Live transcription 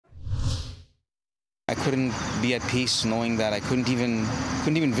couldn't be at peace knowing that I couldn't even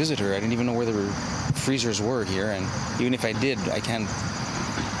visit her. I didn't even know where the freezers were here, and even if I did, I can't.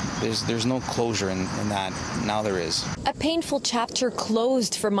 There's no closure in that. Now there is. A painful chapter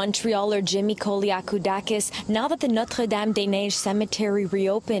closed for Montrealer Jimmy Koliakoudakis now that the Notre-Dame-des-Neiges cemetery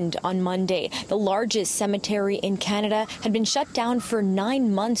reopened on Monday. The largest cemetery in Canada had been shut down for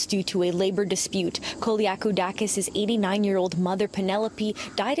 9 months due to a labor dispute. Koliakoudakis' 89-year-old mother Penelope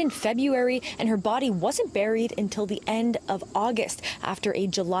died in February, and her body wasn't buried until the end of August after a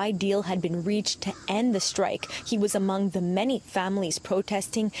July deal had been reached to end the strike. He was among the many families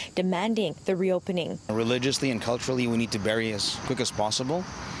protesting, demanding the reopening. Religiously and culturally, we need to bury as quick as possible.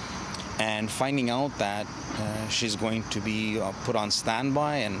 And finding out that she's going to be put on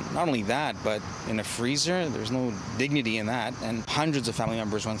standby, and not only that, but in a freezer, there's no dignity in that. And hundreds of family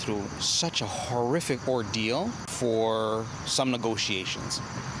members went through such a horrific ordeal for some negotiations.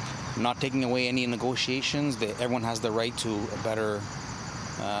 Not taking away any negotiations, everyone has the right to better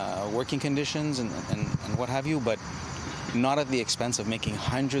working conditions and what have you, but not at the expense of making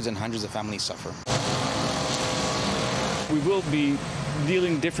hundreds and hundreds of families suffer. We will be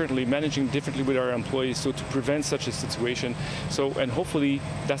dealing differently, managing differently with our employees, so to prevent such a situation. And hopefully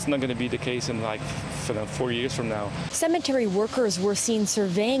that's not going to be the case in 4 years from now. Cemetery workers were seen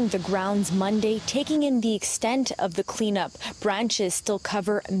surveying the grounds Monday, taking in the extent of the cleanup. Branches still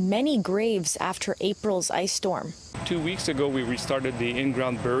cover many graves after April's ice storm. 2 weeks ago, we restarted the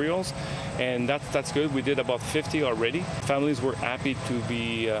in-ground burials, and that's good. We did about 50 already. Families were happy to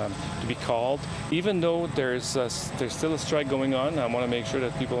be called, even though there's still a strike going on. I want to make sure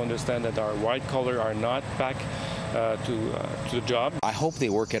that people understand that our white collar are not back to the job. I hope they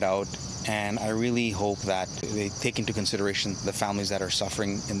work it out, and I really hope that they take into consideration the families that are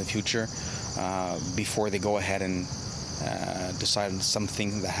suffering in the future before they go ahead and decide on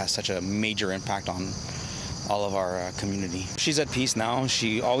something that has such a major impact on all of our community. She's at peace now.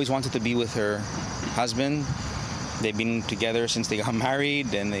 She always wanted to be with her husband. They've been together since they got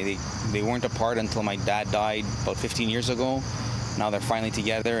married, and they weren't apart until my dad died about 15 years ago. Now they're finally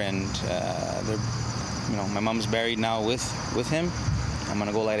together, and my mom's buried now with him. I'm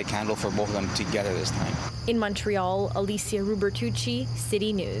gonna go light a candle for both of them together this time. In Montreal, Alyssia Rubertucci,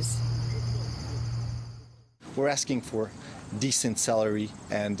 City News. We're asking for decent salary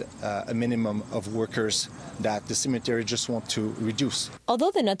and a minimum of workers that the cemetery just want to reduce. Although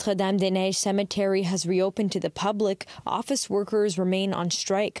the Notre-Dame-des-Neiges cemetery has reopened to the public, office workers remain on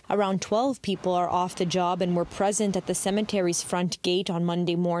strike. Around 12 people are off the job and were present at the cemetery's front gate on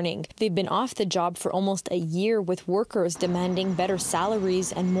Monday morning. They've been off the job for almost a year, with workers demanding better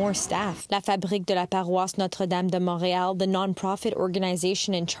salaries and more staff. La Fabrique de la Paroisse Notre-Dame de Montreal, the non-profit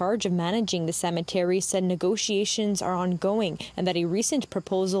organization in charge of managing the cemetery, said negotiations are ongoing and that a recent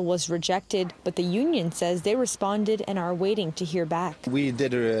proposal was rejected, but the union says they responded and are waiting to hear back. We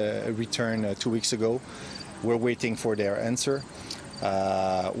did a return 2 weeks ago. We're waiting for their answer.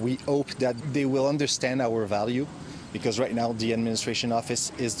 We hope that they will understand our value, because right now the administration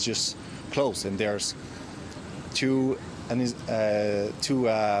office is just closed, and there's two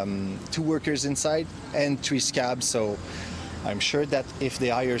workers inside and 3 scabs. So I'm sure that if they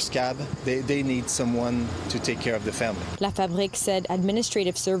hire scab, they need someone to take care of the family. La Fabrique said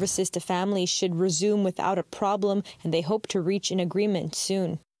administrative services to families should resume without a problem, and they hope to reach an agreement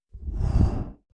soon.